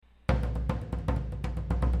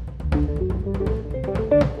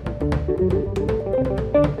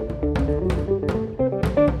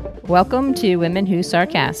Welcome to Women Who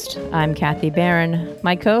Sarcast. I'm Kathy Barron.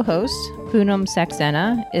 My co-host, Poonam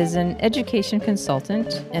Saxena, is an education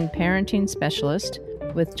consultant and parenting specialist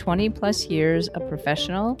with 20 plus years of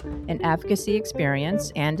professional and advocacy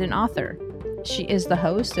experience and an author. She is the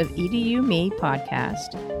host of EDU Me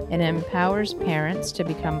podcast and empowers parents to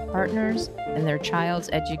become partners in their child's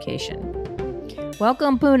education.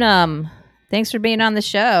 Welcome, Poonam. Thanks for being on the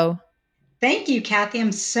show. Thank you, Kathy.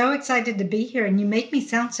 I'm so excited to be here, and you make me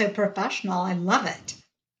sound so professional. I love it.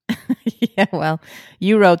 Yeah, well,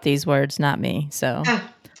 you wrote these words, not me. So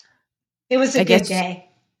it was a good day.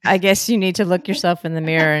 I guess you need to look yourself in the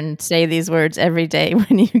mirror and say these words every day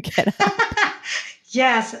when you get up.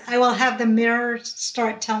 Yes, I will have the mirror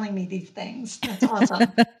start telling me these things. That's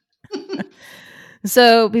awesome.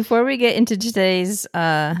 So before we get into today's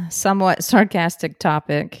somewhat sarcastic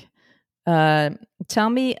topic, tell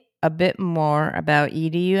me a bit more about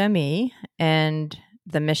EDUME and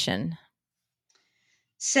the mission.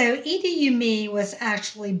 So EDUME was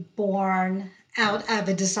actually born out of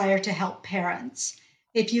a desire to help parents.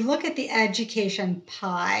 If you look at the education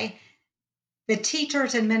pie, the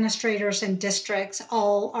teachers, administrators, and districts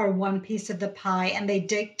all are one piece of the pie, and they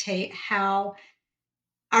dictate how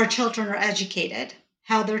our children are educated,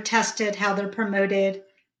 how they're tested, how they're promoted,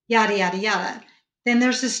 yada, yada, yada. Then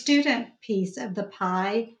there's the student piece of the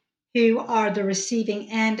pie, who are the receiving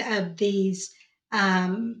end of these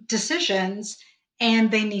decisions, and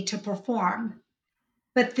they need to perform.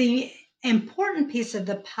 But the important piece of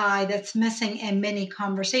the pie that's missing in many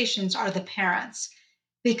conversations are the parents,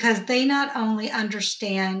 because they not only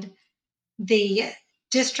understand the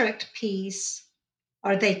district piece,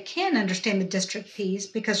 or they can understand the district piece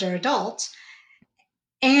because they're adults,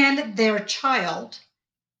 and their child.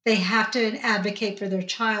 They have to advocate for their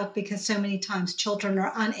child because so many times children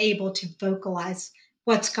are unable to vocalize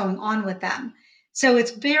what's going on with them. So it's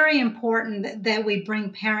very important that we bring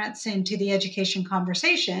parents into the education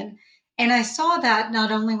conversation. And I saw that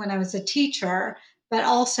not only when I was a teacher, but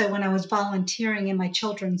also when I was volunteering in my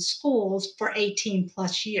children's schools for 18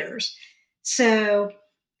 plus years. So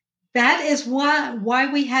that is why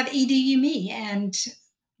we have EDUME, and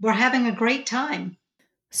we're having a great time.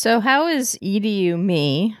 So how is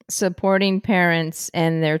EDUME supporting parents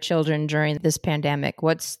and their children during this pandemic?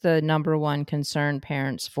 What's the number one concern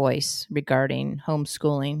parents voice regarding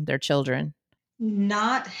homeschooling their children?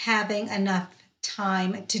 Not having enough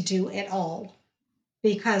time to do it all,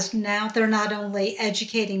 because now they're not only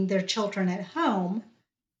educating their children at home,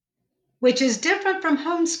 which is different from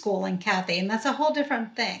homeschooling, Kathy, and that's a whole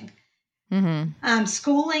different thing. Mm-hmm.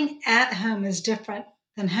 Schooling at home is different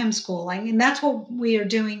than homeschooling, and that's what we are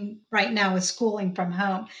doing right now is schooling from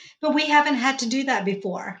home. But we haven't had to do that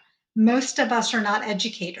before. Most of us are not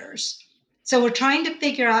educators. So we're trying to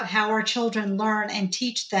figure out how our children learn and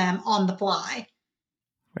teach them on the fly.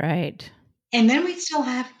 Right. And then we still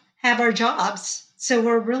have our jobs. So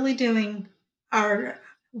we're really doing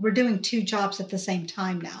two jobs at the same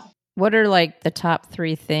time now. What are like the top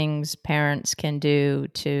 3 things parents can do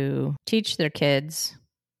to teach their kids,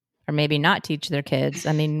 or maybe not teach their kids?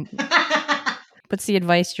 I mean, what's the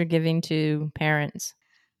advice you're giving to parents?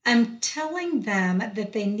 I'm telling them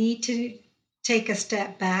that they need to take a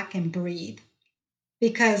step back and breathe,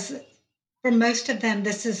 because for most of them,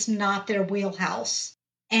 this is not their wheelhouse.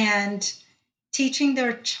 And teaching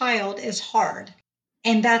their child is hard,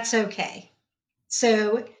 and that's okay.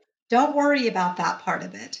 So don't worry about that part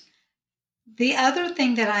of it. The other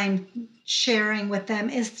thing that I'm sharing with them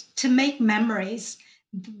is to make memories.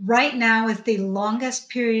 Right now is the longest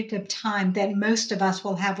period of time that most of us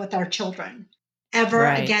will have with our children ever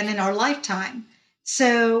again in our lifetime.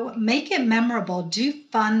 So make it memorable, do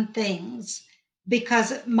fun things,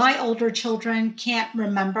 because my older children can't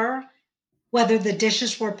remember whether the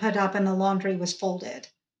dishes were put up and the laundry was folded,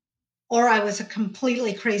 or I was a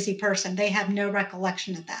completely crazy person. They have no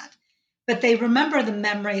recollection of that, but they remember the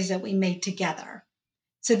memories that we made together.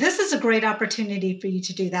 So this is a great opportunity for you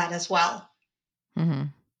to do that as well. Mm-hmm.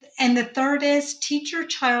 And the third is teach your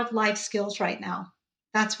child life skills right now.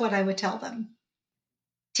 That's what I would tell them.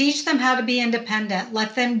 Teach them how to be independent.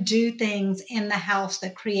 Let them do things in the house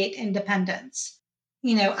that create independence.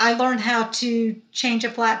 You know, I learned how to change a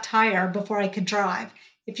flat tire before I could drive.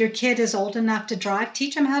 If your kid is old enough to drive,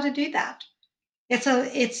 teach them how to do that. It's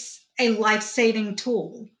a life-saving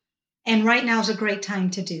tool. And right now is a great time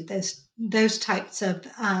to do those types of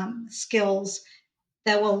skills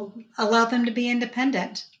that will allow them to be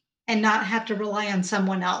independent and not have to rely on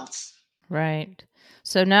someone else. Right.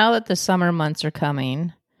 So now that the summer months are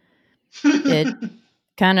coming, it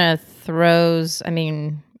kind of throws, I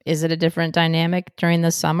mean, Is it a different dynamic during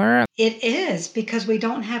the summer? It is because we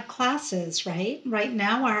don't have classes, right? Right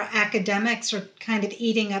now, our academics are kind of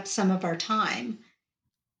eating up some of our time.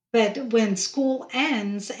 But when school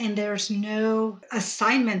ends and there's no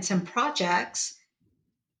assignments and projects,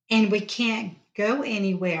 and we can't go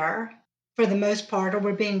anywhere for the most part, or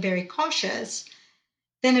we're being very cautious,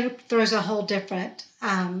 then it throws a whole different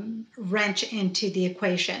wrench into the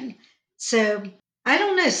equation. So I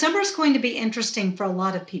don't know. Summer's going to be interesting for a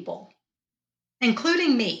lot of people,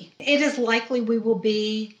 including me. It is likely we will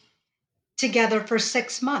be together for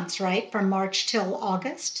 6 months, right? From March till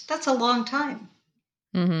August. That's a long time.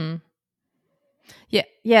 Mm-hmm.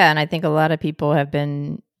 Yeah. And I think a lot of people have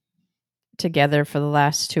been together for the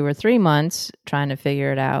last 2 or 3 months trying to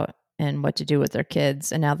figure it out and what to do with their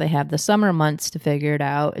kids. And now they have the summer months to figure it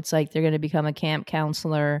out. It's like they're going to become a camp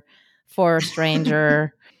counselor, forest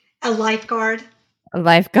ranger, A lifeguard. a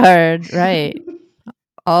lifeguard, right?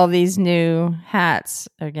 All these new hats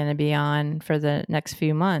are going to be on for the next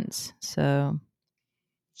few months. So,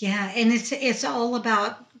 Yeah, and it's all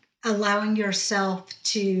about allowing yourself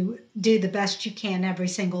to do the best you can every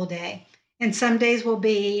single day. And some days will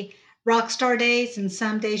be rock star days, and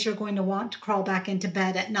some days you're going to want to crawl back into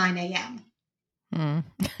bed at 9 a.m.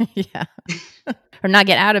 yeah. Or not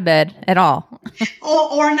get out of bed at all.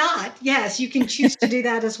 Or not. Yes, you can choose to do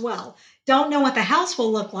that as well. Don't know what the house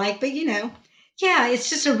will look like, but yeah, it's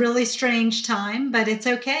just a really strange time, but it's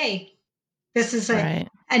okay. This is Right.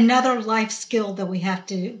 another life skill that we have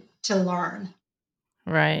to learn.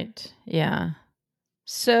 Right. Yeah.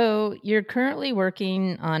 So you're currently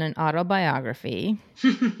working on an autobiography.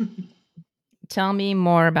 Tell me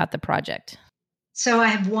more about the project. So I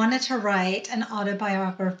have wanted to write an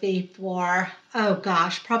autobiography for, oh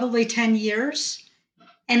gosh, probably 10 years.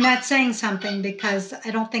 And that's saying something because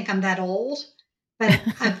I don't think I'm that old, but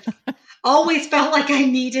I've always felt like I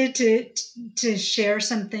needed to share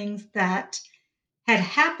some things that had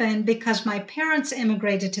happened because my parents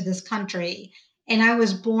immigrated to this country and I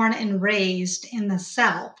was born and raised in the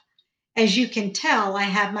South. As you can tell, I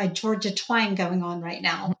have my Georgia twang going on right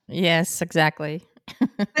now. Yes, exactly.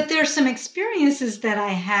 But there's some experiences that I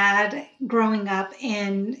had growing up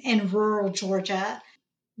in rural Georgia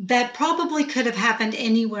that probably could have happened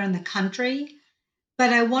anywhere in the country,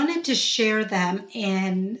 but I wanted to share them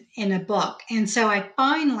in a book. And so I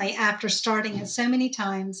finally, after starting it so many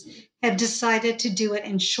times, have decided to do it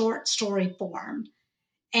in short story form.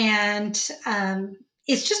 And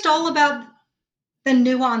it's just all about the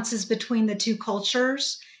nuances between the two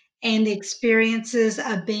cultures and the experiences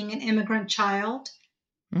of being an immigrant child.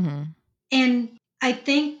 Mm-hmm. And I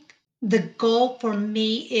think the goal for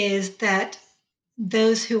me is that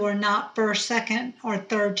those who are not first, second, or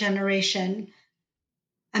third generation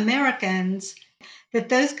Americans, that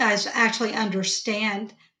those guys actually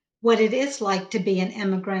understand what it is like to be an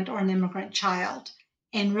immigrant or an immigrant child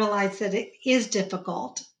and realize that it is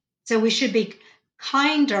difficult. So we should be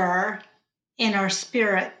kinder in our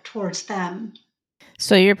spirit towards them.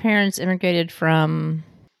 So your parents immigrated from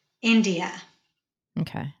India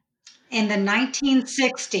okay. in the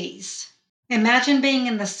 1960s. Imagine being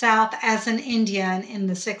in the South as an Indian in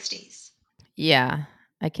the 60s. Yeah.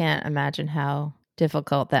 I can't imagine how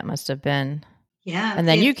difficult that must have been. Yeah. And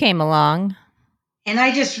then you came along. And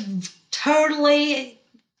I just totally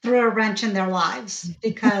threw a wrench in their lives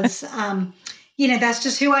because, that's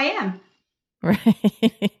just who I am.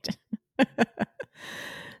 Right.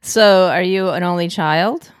 So are you an only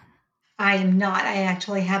child? I am not. I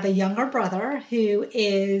actually have a younger brother who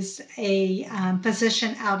is a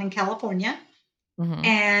physician out in California. Mm-hmm.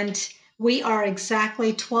 And we are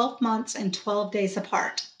exactly 12 months and 12 days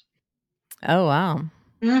apart. Oh, wow.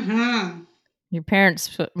 Mm-hmm. Your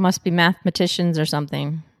parents must be mathematicians or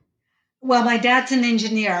something. Well, my dad's an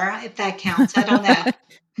engineer, if that counts. I don't know.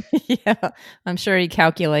 Yeah, I'm sure he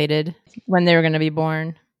calculated when they were going to be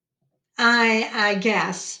born. I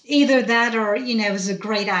guess either that or, it was a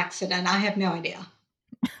great accident. I have no idea.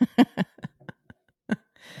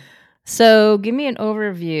 So, give me an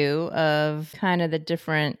overview of kind of the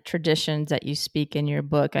different traditions that you speak in your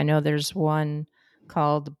book. I know there's one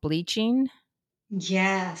called bleaching.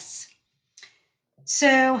 Yes.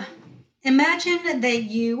 So imagine that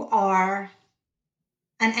you are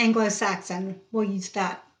an Anglo Saxon, we'll use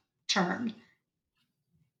that term,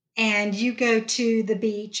 and you go to the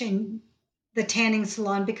beach and the tanning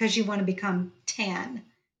salon because you want to become tan,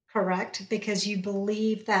 correct? Because you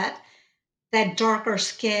believe that that darker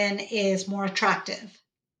skin is more attractive.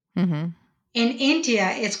 Mm-hmm. In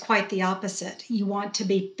India, it's quite the opposite. You want to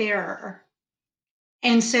be fairer.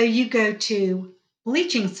 And so you go to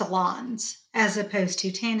bleaching salons as opposed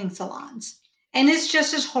to tanning salons. And it's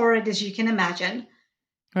just as horrid as you can imagine.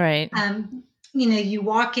 Right. You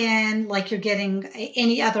walk in like you're getting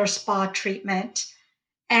any other spa treatment,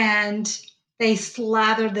 and they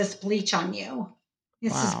slather this bleach on you.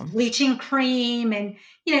 This is Wow. bleaching cream, and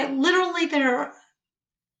literally they're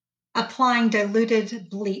applying diluted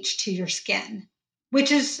bleach to your skin,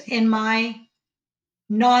 which is, in my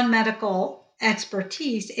non-medical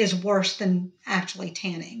expertise, is worse than actually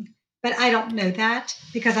tanning. But I don't know that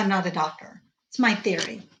because I'm not a doctor. It's my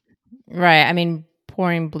theory. Right. I mean,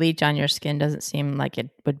 pouring bleach on your skin doesn't seem like it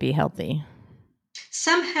would be healthy.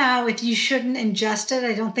 Somehow, if you shouldn't ingest it,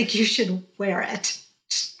 I don't think you should wear it.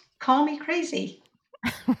 Just call me crazy.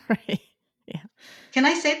 Right. Yeah. Can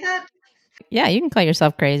I say that? Yeah, you can call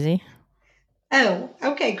yourself crazy. Oh,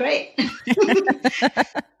 okay, great.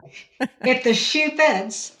 If the shoe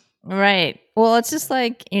fits. Right. Well, it's just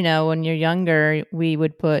like, when you're younger, we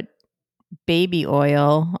would put baby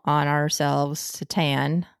oil on ourselves to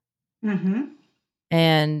tan, Mm-hmm.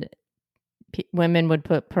 and women would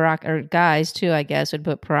put or guys too, I guess, would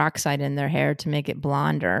put peroxide in their hair to make it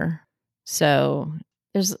blonder. So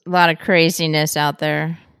there's a lot of craziness out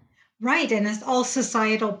there. Right. And it's all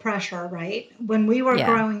societal pressure, right? When we were Yeah.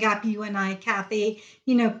 growing up, you and I, Kathy,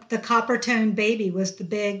 the copper tone baby was the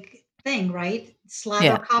big thing, right? Slather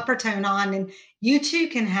Yeah. copper tone on, and you too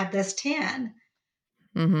can have this tan.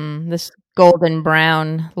 This golden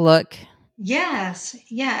brown look. Yes,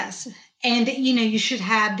 yes. And you should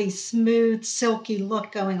have the smooth, silky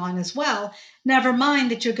look going on as well. Never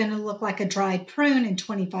mind that you're going to look like a dried prune in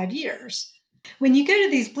 25 years. When you go to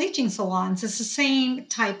these bleaching salons, it's the same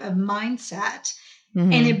type of mindset.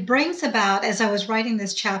 And Mm-hmm. it brings about, as I was writing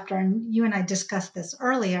this chapter, and you and I discussed this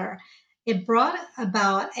earlier, it brought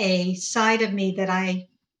about a side of me that I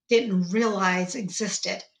didn't realize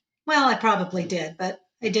existed. Well, I probably did, but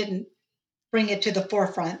I didn't bring it to the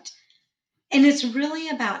forefront. And it's really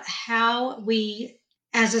about how we,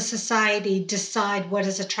 as a society, decide what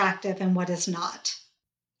is attractive and what is not.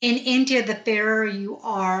 In India, the fairer you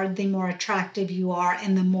are, the more attractive you are,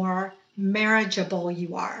 and the more marriageable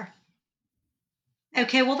you are.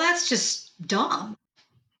 Okay, well, that's just dumb.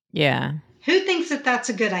 Yeah. Who thinks that that's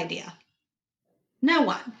a good idea? No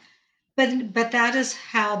one. But that is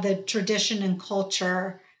how the tradition and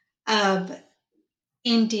culture of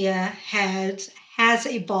India has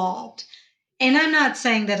evolved. And I'm not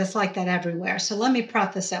saying that it's like that everywhere. So let me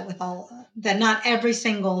preface that with all that not every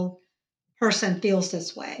single person feels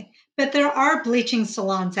this way. But there are bleaching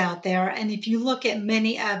salons out there. And if you look at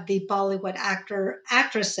many of the Bollywood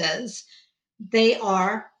actresses, they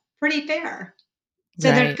are pretty fair.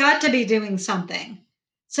 So they've Right. got to be doing something.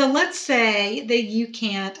 So let's say that you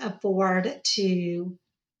can't afford to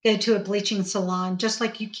go to a bleaching salon, just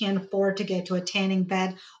like you can't afford to go to a tanning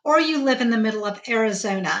bed, or you live in the middle of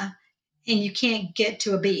Arizona and you can't get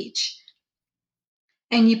to a beach.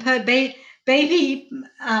 And you put baby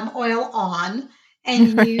oil on,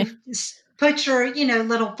 and Right. you put your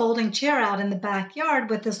little folding chair out in the backyard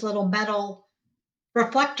with this little metal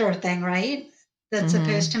reflector thing, right? That's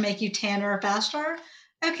supposed Mm-hmm. to make you tanner faster.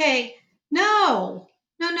 Okay, no,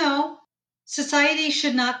 no, no. Society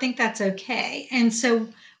should not think that's okay. And so,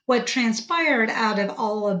 what transpired out of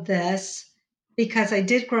all of this, because I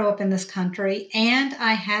did grow up in this country and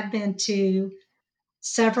I have been to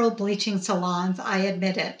several bleaching salons, I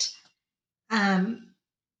admit it,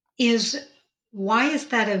 is why is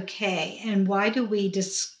that okay? And why do we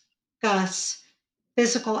discuss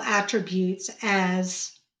physical attributes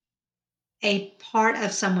as a part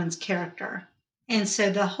of someone's character? And so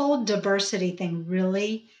the whole diversity thing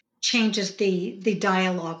really changes the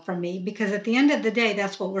dialogue for me, because at the end of the day,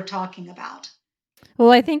 that's what we're talking about.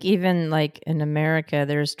 Well, I think even like in America,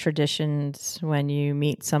 there's traditions when you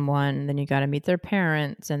meet someone, then you got to meet their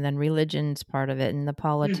parents, and then religion's part of it, and the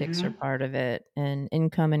politics are Mm-hmm. part of it, and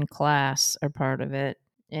income and class are part of it.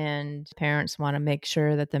 And parents want to make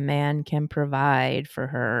sure that the man can provide for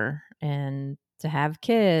her and to have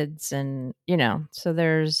kids, and so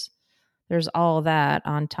there's all that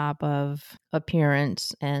on top of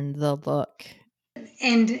appearance and the look.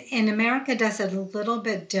 And America does it a little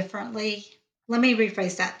bit differently. Let me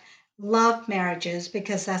rephrase that. Love marriages,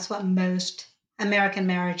 because that's what most American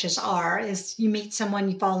marriages are, is you meet someone,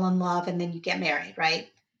 you fall in love, and then you get married, right?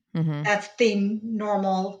 Hmm. That's the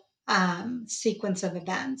normal sequence of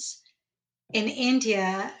events. In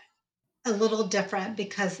India, a little different,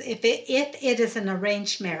 because if it is an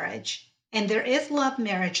arranged marriage, and there is love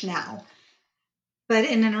marriage now, but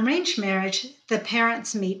in an arranged marriage, the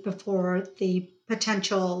parents meet before the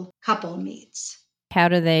potential couple meets. How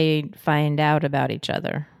do they find out about each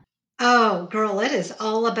other? Oh, girl, it is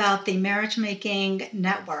all about the marriage making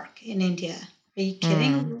network in India. Are you Mm.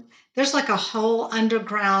 kidding? There's like a whole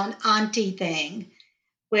underground auntie thing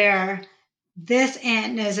where this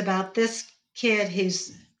aunt knows about this kid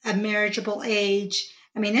who's a marriageable age.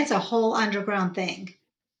 I mean, it's a whole underground thing.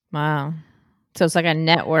 Wow. So it's like a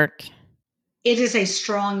network. It is a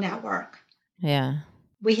strong network. Yeah.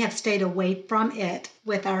 We have stayed away from it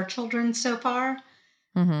with our children so far,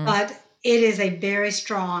 Mm-hmm. but it is a very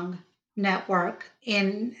strong network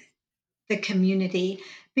in the community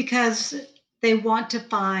because they want to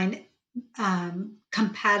find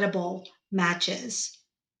compatible matches.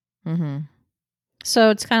 Mm-hmm. So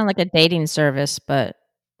it's kind of like a dating service, but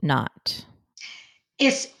not.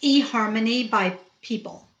 It's eHarmony by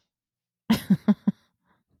People.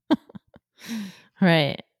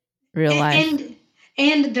 Right. Real life.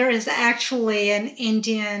 And there is actually an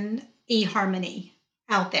Indian eHarmony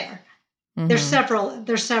out there. Mm-hmm. There's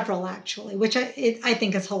several actually, which I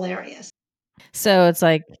think is hilarious. So it's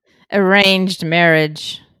like arranged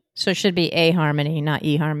marriage. So it should be a harmony, not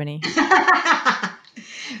e harmony.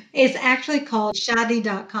 It's actually called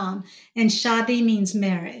shadi.com, and shadi means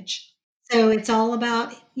marriage. So it's all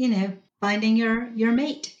about, finding your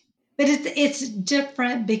mate. But it's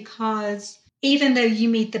different because even though you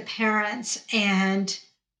meet the parents and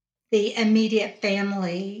the immediate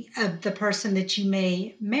family of the person that you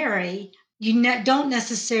may marry, you don't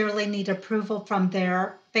necessarily need approval from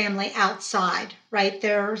their family outside, right?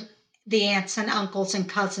 They're the aunts and uncles and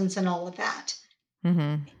cousins and all of that.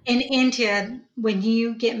 Mm-hmm. In India, when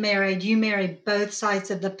you get married, you marry both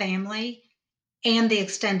sides of the family and the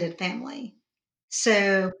extended family.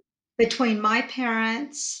 So between my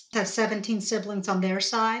parents have 17 siblings on their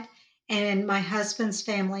side, and my husband's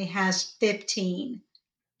family has 15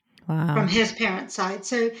 from Wow. his parents' side.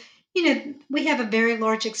 So, we have a very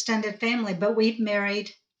large extended family, but we've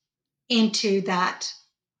married into that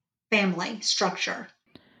family structure.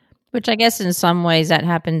 Which I guess in some ways that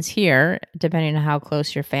happens here, depending on how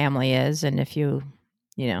close your family is and if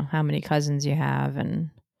how many cousins you have and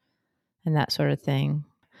that sort of thing.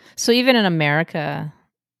 So even in America,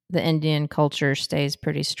 the Indian culture stays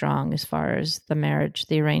pretty strong as far as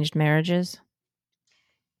the arranged marriages.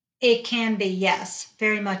 It can be, yes,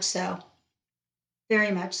 very much so.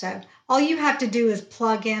 Very much so. All you have to do is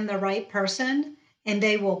plug in the right person and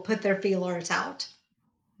they will put their feelers out.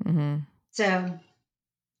 Mm-hmm. So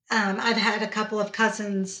I've had a couple of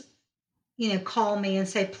cousins, call me and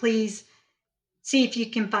say, please see if you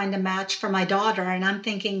can find a match for my daughter. And I'm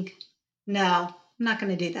thinking, no, I'm not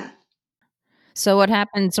going to do that. So what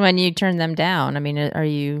happens when you turn them down? I mean, are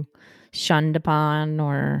you shunned upon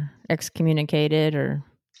or excommunicated or?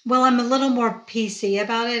 Well, I'm a little more PC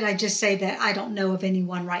about it. I just say that I don't know of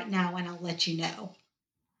anyone right now and I'll let you know.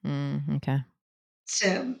 Okay.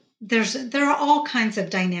 So there are all kinds of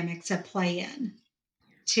dynamics that play in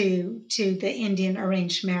to the Indian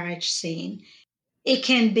arranged marriage scene. It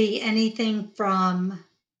can be anything from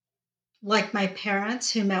like my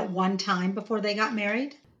parents who met one time before they got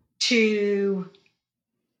married to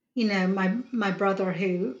my brother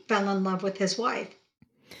who fell in love with his wife.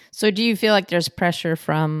 So do you feel like there's pressure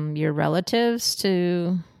from your relatives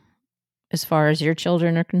as far as your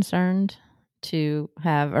children are concerned, to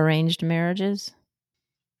have arranged marriages?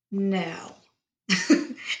 No.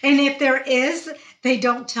 And if there is, they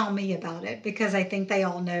don't tell me about it because I think they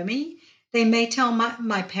all know me. They may tell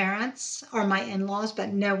my parents or my in-laws,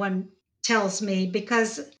 but no one tells me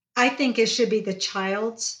because I think it should be the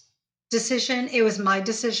child's decision. It was my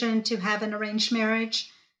decision to have an arranged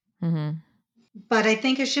marriage, Mm-hmm. but I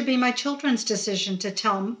think it should be my children's decision to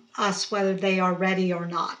tell us whether they are ready or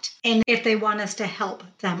not and if they want us to help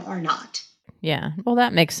them or not. Yeah. Well,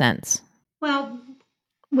 that makes sense. Well,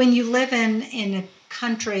 when you live in a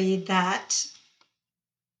country that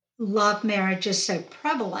love marriage is so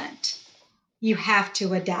prevalent, you have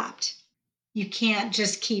to adapt. You can't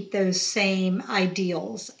just keep those same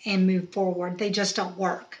ideals and move forward. They just don't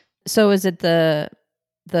work. So is it the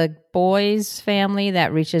boy's family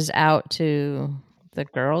that reaches out to the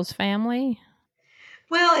girl's family?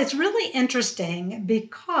 Well, it's really interesting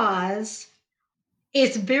because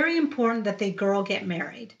it's very important that the girl get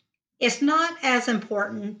married. It's not as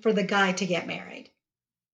important for the guy to get married.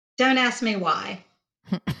 Don't ask me why.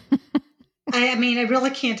 I mean, I really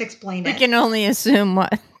can't explain We it. can only assume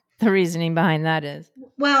what the reasoning behind that is.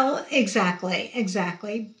 Well,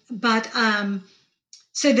 exactly. But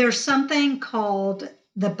so there's something called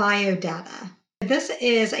the biodata. This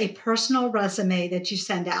is a personal resume that you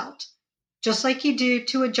send out, just like you do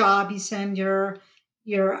to a job. You send your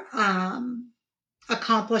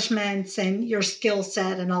accomplishments and your skill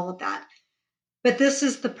set and all of that. But this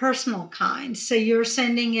is the personal kind. So you're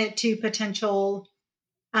sending it to potential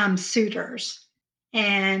suitors.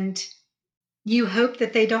 and you hope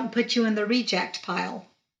that they don't put you in the reject pile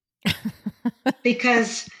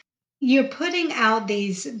because you're putting out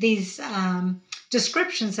these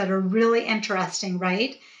descriptions that are really interesting,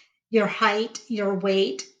 right? Your height, your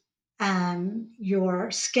weight,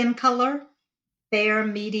 your skin color, fair,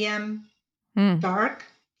 medium, dark.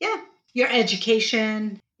 Yeah. Your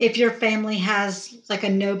education. If your family has like a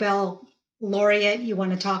Nobel laureate, you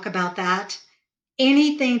want to talk about that.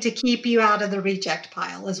 Anything to keep you out of the reject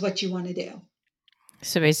pile is what you want to do.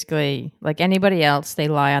 So basically, like anybody else, they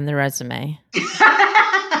lie on the resume.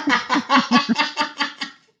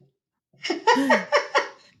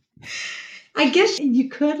 I guess you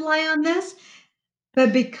could lie on this,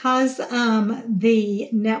 but because the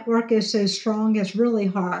network is so strong, it's really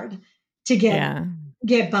hard to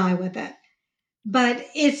get by with it. But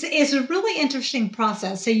it's a really interesting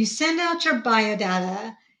process. So you send out your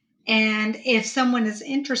biodata, and if someone is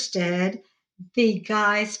interested, the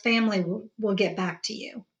guy's family will get back to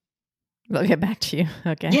you. We'll get back to you.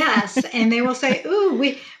 Okay. Yes, and they will say, "Ooh,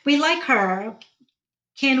 we like her.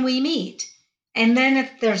 Can we meet?" And then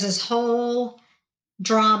if there's this whole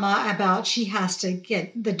drama about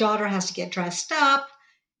the daughter has to get dressed up,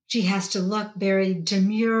 she has to look very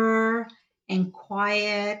demure and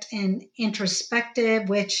quiet and introspective,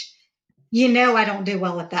 which I don't do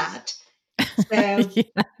well at that. So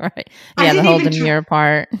yeah, right. Yeah, the whole demure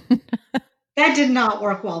part. That did not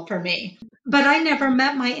work well for me. But I never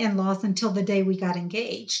met my in-laws until the day we got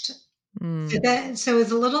engaged. So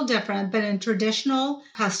it's a little different, but in traditional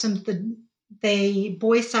customs, the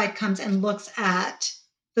boy side comes and looks at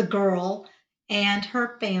the girl and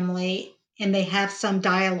her family, and they have some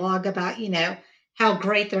dialogue about, how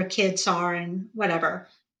great their kids are and whatever.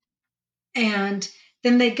 And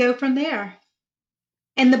then they go from there.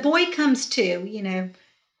 And the boy comes too, and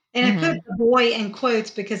I put the boy in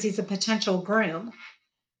quotes because he's a potential groom.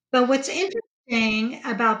 But what's interesting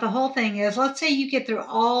about the whole thing is, let's say you get through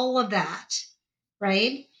all of that,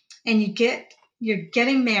 right? And you're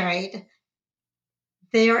getting married.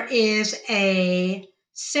 There is a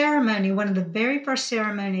ceremony. One of the very first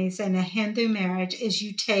ceremonies in a Hindu marriage is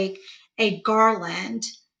you take a garland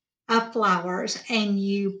of flowers and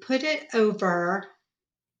you put it over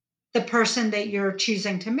the person that you're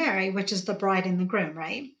choosing to marry, which is the bride and the groom,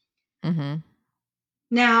 right?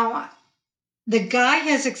 Now, the guy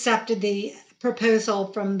has accepted the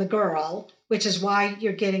proposal from the girl, which is why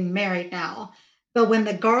you're getting married now. But when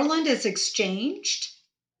the garland is exchanged,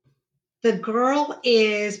 the girl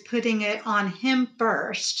is putting it on him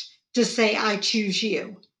first to say, "I choose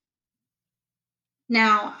you."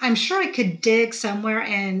 Now, I'm sure I could dig somewhere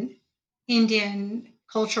in Indian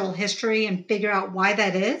cultural history and figure out why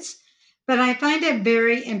that is, but I find it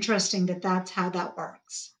very interesting that that's how that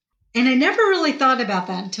works. And I never really thought about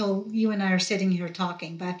that until you and I are sitting here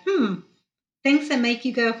talking, but things that make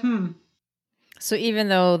you go, So even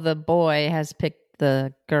though the boy has picked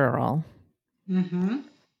the girl,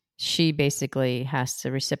 she basically has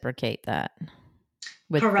to reciprocate that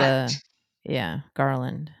with Correct. the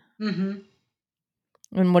garland.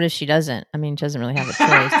 And what if she doesn't? I mean, she doesn't really have a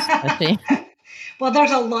choice, does she? Well,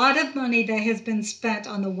 there's a lot of money that has been spent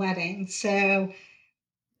on the wedding, so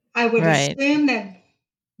I would assume that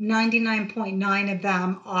 99.9 of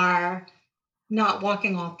them are not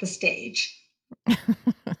walking off the stage.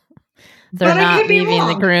 They're not leaving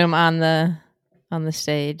the groom on the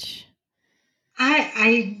stage.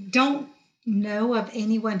 I don't know of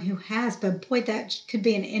anyone who has, but boy, that could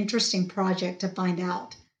be an interesting project to find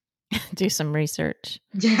out. Do some research.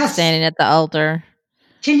 Yes. Standing at the altar.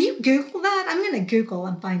 Can you Google that? I'm going to Google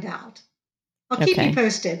and find out. I'll keep you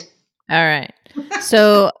posted. All right.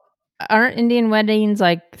 So aren't Indian weddings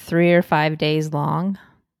like 3 or 5 days long?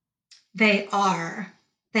 They are.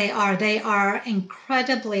 They are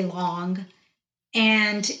incredibly long.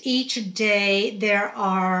 And each day there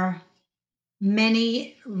are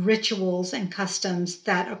many rituals and customs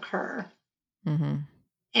that occur.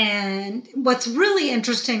 And what's really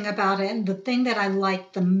interesting about it, and the thing that I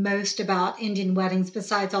like the most about Indian weddings,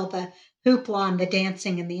 besides all the hoopla and the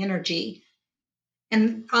dancing and the energy,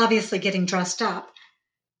 and obviously getting dressed up,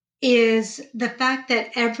 is the fact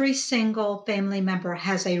that every single family member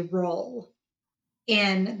has a role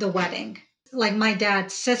in the wedding. Like my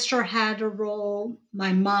dad's sister had a role,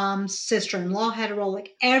 my mom's sister-in-law had a role.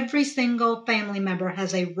 Like every single family member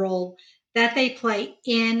has a role that they play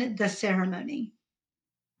in the ceremony.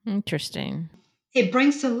 Interesting. It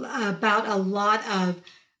brings about a lot of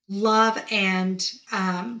love and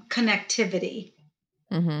connectivity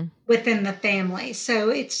within the family. So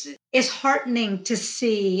it's heartening to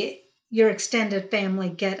see your extended family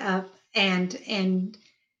get up and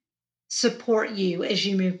support you as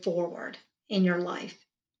you move forward in your life.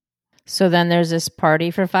 So then there's this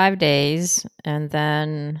party for 5 days, and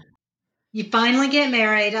then You finally get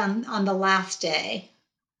married on the last day.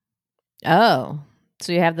 oh,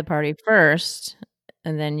 so you have the party first,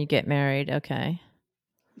 and then you get married. Okay.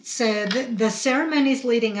 So the ceremonies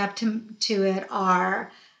leading up to it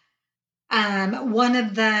are one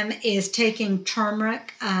of them is taking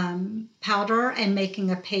turmeric powder and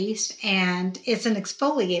making a paste, and it's an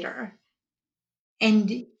exfoliator.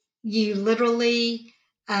 And you literally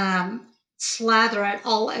slather it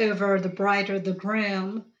all over the bride or the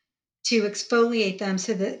groom to exfoliate them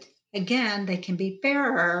so that, again, they can be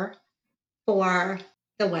fairer for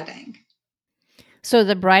the wedding. So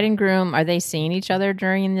the bride and groom, are they seeing each other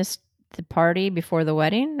during the party before the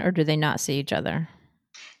wedding, or do they not see each other?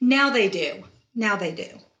 Now they do. Now they do.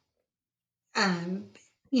 Um,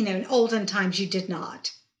 in olden times, you did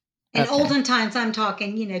not. In Okay. olden times, I'm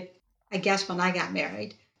talking, I guess when I got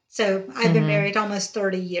married. So I've been Mhm. married almost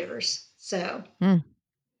 30 years. So Mm.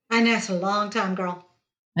 I know it's a long time, girl.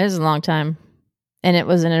 It was a long time. And it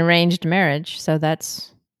was an arranged marriage, so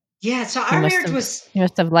that's Yeah. So you our must marriage have was, you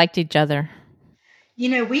must have liked each other.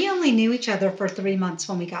 we only knew each other for 3 months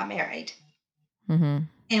when we got married. Mhm.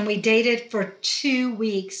 And we dated for 2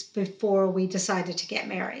 weeks before we decided to get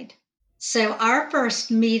married. So our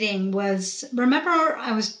first meeting was, remember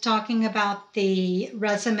I was talking about the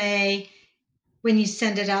resume when you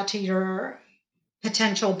send it out to your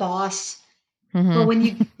potential boss? Well,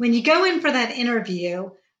 Mhm. when you go in for that interview,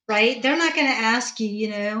 right, they're not going to ask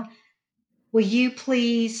you, will you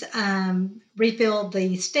please refill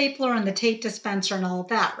the stapler and the tape dispenser and all of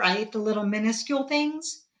that, right? The little minuscule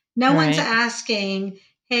things. No one's Right. asking,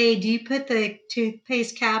 hey, do you put the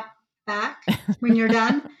toothpaste cap back when you're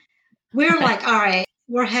done? We're Right. like, all right,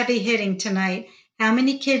 we're heavy hitting tonight. How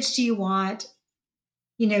many kids do you want?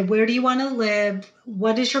 Where do you want to live?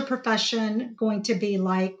 What is your profession going to be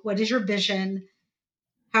like? What is your vision?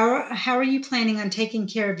 How are you planning on taking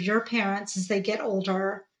care of your parents as they get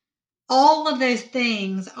older? All of those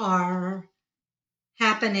things are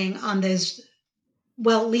happening on those,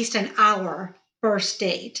 well, at least an hour first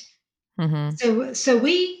date. Mhm. So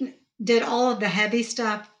we did all of the heavy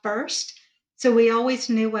stuff first. So we always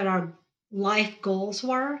knew what our life goals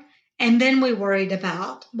were. And then we worried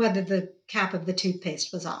about whether the cap of the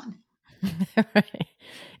toothpaste was on. Right.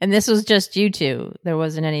 And this was just you two. There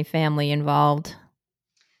wasn't any family involved.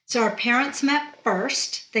 So our parents met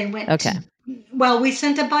first. They went Okay. to, well, we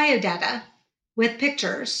sent a biodata with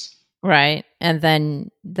pictures. Right. And then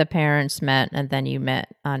the parents met and then you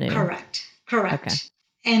met Anu. Correct. Okay. Correct.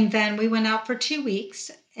 And then we went out for 2 weeks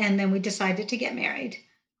and then we decided to get married.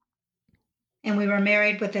 And we were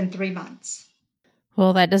married within 3 months.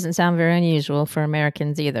 Well, that doesn't sound very unusual for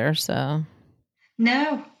Americans either, so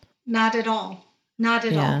No, not at all. Not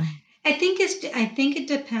at all. yeah. I think it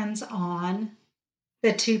depends on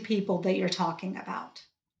the two people that you're talking about.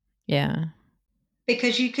 Yeah.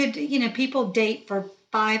 Because you could, people date for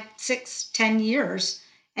 5, 6, 10 years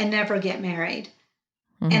and never get married.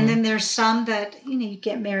 And Mhm. then there's some that, you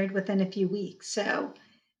get married within a few weeks. So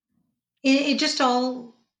it just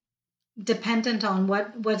all dependent on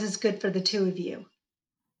what is good for the two of you.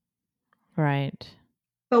 Right.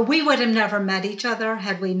 But we would have never met each other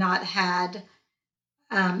had we not had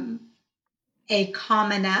um, a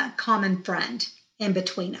common friend in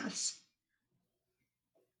between us.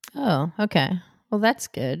 Oh, okay. Well, that's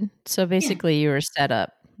good. So Yeah, basically you were set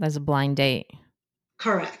up as a blind date.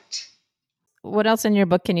 correct. What else in your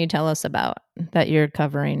book can you tell us about that you're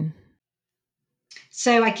covering?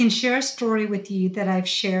 So I can share a story with you that I've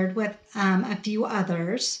shared with a few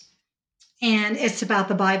others, and it's about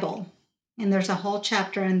the Bible. And there's a whole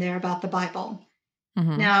chapter in there about the Bible.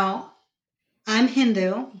 Mhm. Now, I'm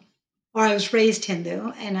Hindu, or I was raised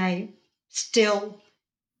Hindu, and I still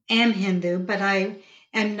am Hindu, but I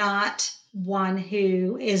am not one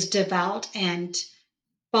who is devout and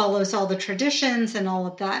follows all the traditions and all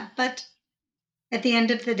of that. But at the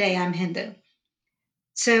end of the day, I'm Hindu.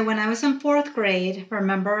 So when I was in fourth grade,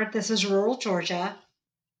 remember this is rural Georgia,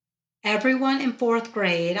 everyone in fourth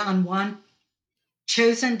grade on one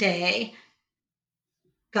chosen day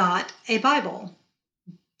got a Bible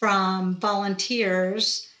from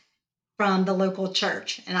volunteers from the local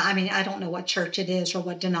church. And I mean, I don't know what church it is or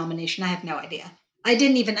what denomination. I have no idea. I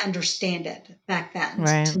didn't even understand it back then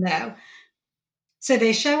Right. to know. So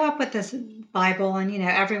they show up with this Bible, and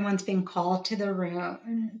everyone's being called to the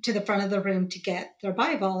room, to the front of the room to get their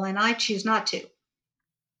Bible, and I choose not to.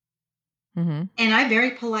 Mhm. And I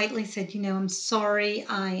very politely said, I'm sorry,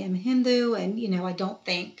 I am Hindu, and I don't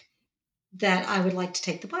think that I would like to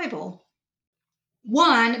take the Bible.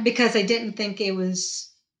 One, because I didn't think it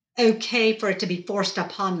was okay for it to be forced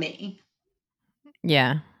upon me.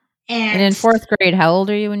 Yeah. And in And fourth grade, how old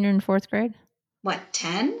are you when you're in fourth grade? what,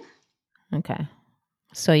 10? Okay.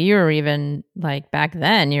 So you were even like back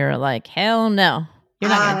then, you were like, hell no. You're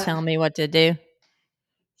not going to tell me what to do.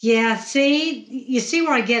 Yeah, see, you see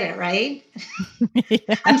where I get it, right?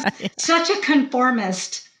 Yeah. I'm such a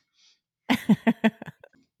conformist.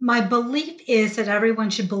 My belief is that everyone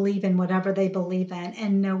should believe in whatever they believe in,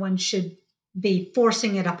 and no one should be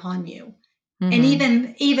forcing it upon you. And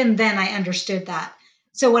Mm-hmm. even then I understood that.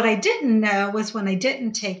 So what I didn't know was when I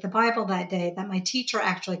didn't take the Bible that day that my teacher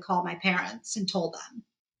actually called my parents and told them.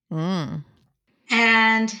 Mm.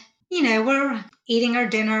 And we're eating our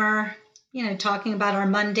dinner, talking about our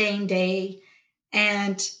mundane day,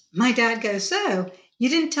 and my dad goes, "So, you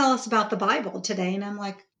didn't tell us about the Bible today." And I'm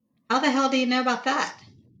like, "How the hell do you know about that?"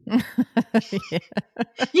 Yeah.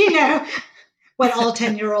 You know what all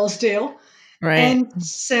 10-year-olds do. Right. And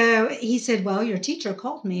so he said, "Well, your teacher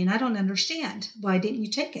called me and I don't understand. Why didn't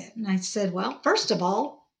you take it?" And I said, "Well, first of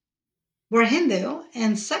all, we're Hindu.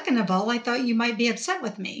 And second of all, I thought you might be upset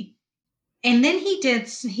with me." And then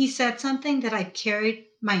he said something that I carried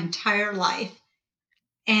my entire life.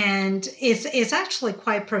 And it's actually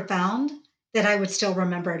quite profound that I would still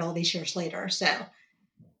remember it all these years later. So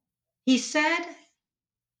he said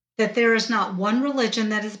that there is not one religion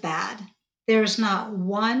that is bad. There is not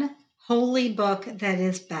one holy book that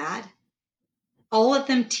is bad. All of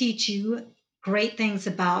them teach you great things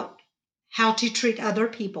about how to treat other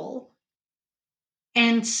people.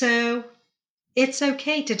 And so it's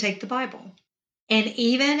okay to take the Bible. And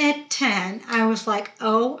even at 10, I was like,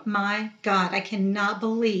 oh my God, I cannot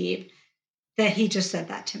believe that he just said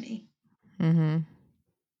that to me. Mm-hmm.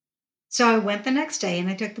 So I went the next day and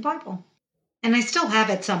I took the Bible. And I still have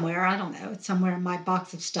it somewhere. I don't know. It's somewhere in my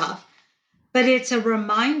box of stuff. But it's a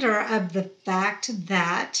reminder of the fact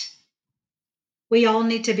that we all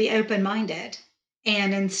need to be open minded.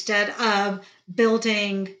 And instead of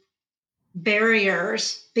building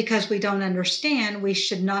barriers because we don't understand, we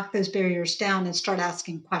should knock those barriers down and start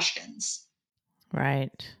asking questions.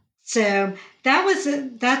 Right. So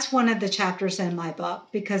that's one of the chapters in my book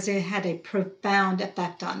because it had a profound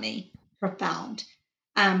effect on me. Profound.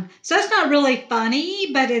 So it's not really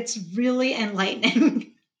funny, but it's really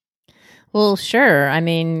enlightening. Well, sure. I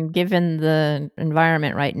mean, given the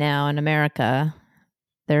environment right now in America,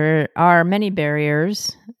 there are many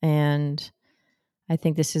barriers. And I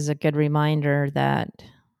think this is a good reminder that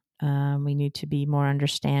we need to be more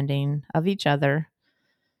understanding of each other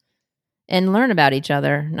and learn about each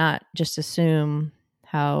other, not just assume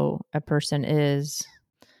how a person is,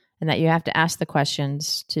 and that you have to ask the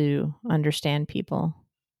questions to understand people.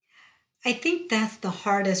 I think that's the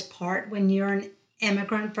hardest part when you're an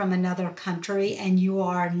immigrant from another country and you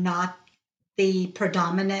are not the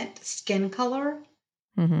predominant skin color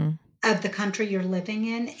Mm-hmm. of the country you're living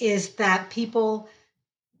in, is that people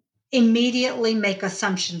immediately make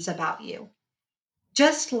assumptions about you.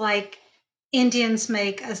 Just like Indians in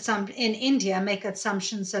India make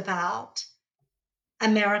assumptions about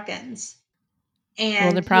Americans Well,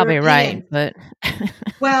 they're and probably right, Europeans. but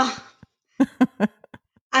Well,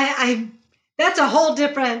 I that's a whole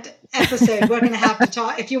different episode. We're going to have to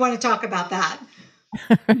talk if you want to talk about that.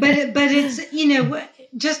 But it's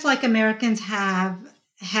just like Americans have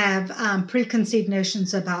preconceived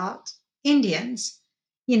notions about Indians.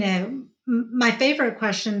 My favorite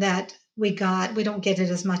question that we don't get it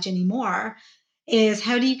as much anymore, is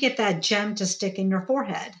how do you get that gem to stick in your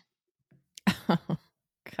forehead? oh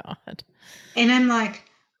God. And I'm like,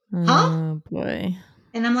 huh? Oh boy.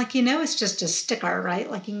 And I'm like, it's just a sticker,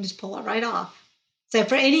 right? Like you can just pull it right off. So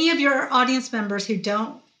for any of your audience members who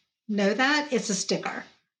don't know that, it's a sticker.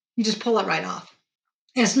 You just pull it right off.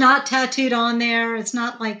 It's not tattooed on there. It's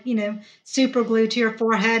not like, super glued to your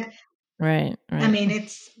forehead. Right, I right. mean,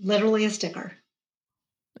 it's literally a sticker.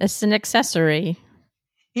 It's an accessory.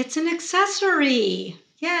 It's an accessory.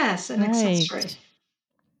 Yes, an Right. accessory.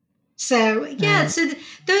 So, yeah, Right. so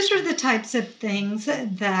those are the types of things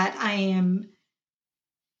that I am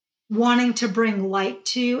wanting to bring light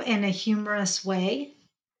to in a humorous way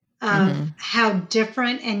of Mm-hmm. how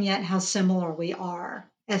different and yet how similar we are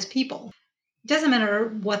as people. It doesn't matter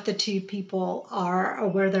what the two people are or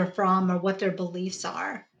where they're from or what their beliefs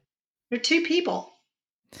are. They're two people.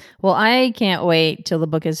 Well, I can't wait till the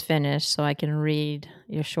book is finished so I can read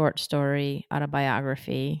your short story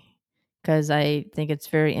autobiography because I think it's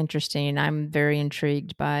very interesting. I'm very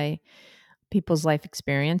intrigued by people's life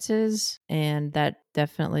experiences, and that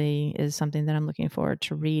definitely is something that I'm looking forward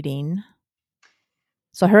to reading.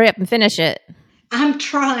 So hurry up and finish it. I'm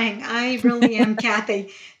trying. I really am,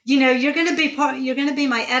 Kathy. You're going to be you're going to be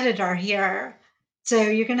my editor here. So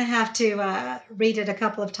you're going to have to read it a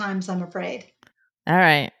couple of times, I'm afraid. All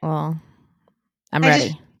right. Well, I'm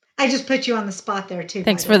ready. I just put you on the spot there too.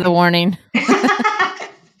 Thanks for the warning.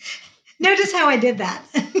 Notice how I did that.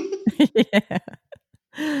 Yeah.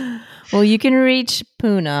 Well, you can reach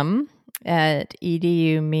Poonam at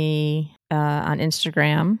EduMe on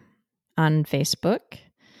Instagram, on Facebook,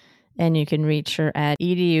 and you can reach her at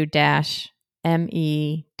edu-me.net.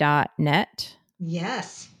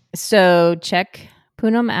 Yes. So check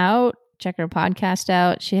Poonam out, check her podcast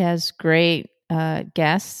out. She has great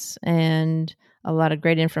guests and a lot of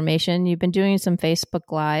great information. You've been doing some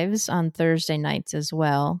Facebook Lives on Thursday nights as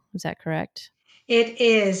well. Is that correct? It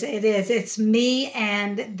is. It is. It's me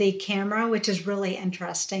and the camera, which is really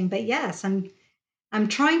interesting. But yes, I'm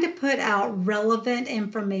trying to put out relevant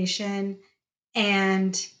information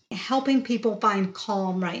and helping people find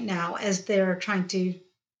calm right now as they're trying to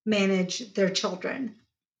manage their children.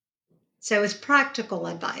 So it's practical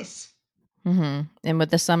advice. Mm-hmm. And with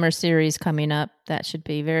the summer series coming up, that should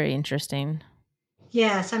be very interesting.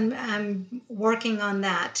 Yes, I'm working on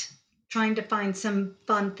that, trying to find some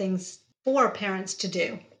fun things for parents to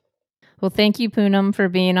do. Well, thank you, Poonam, for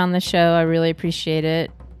being on the show. I really appreciate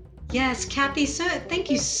it. Yes, Kathy, thank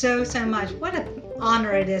you so much. What an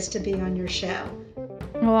honor it is to be on your show.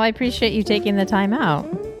 Well, I appreciate you taking the time out.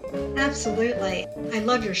 Absolutely. I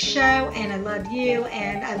love your show, and I love you,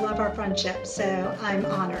 and I love our friendship, so I'm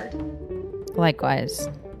honored. Likewise.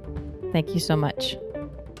 Thank you so much.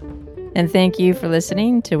 And thank you for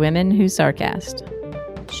listening to Women Who Sarcast.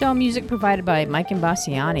 Show music provided by Mike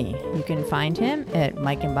Imbassiani. You can find him at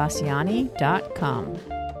mikeimbassiani.com.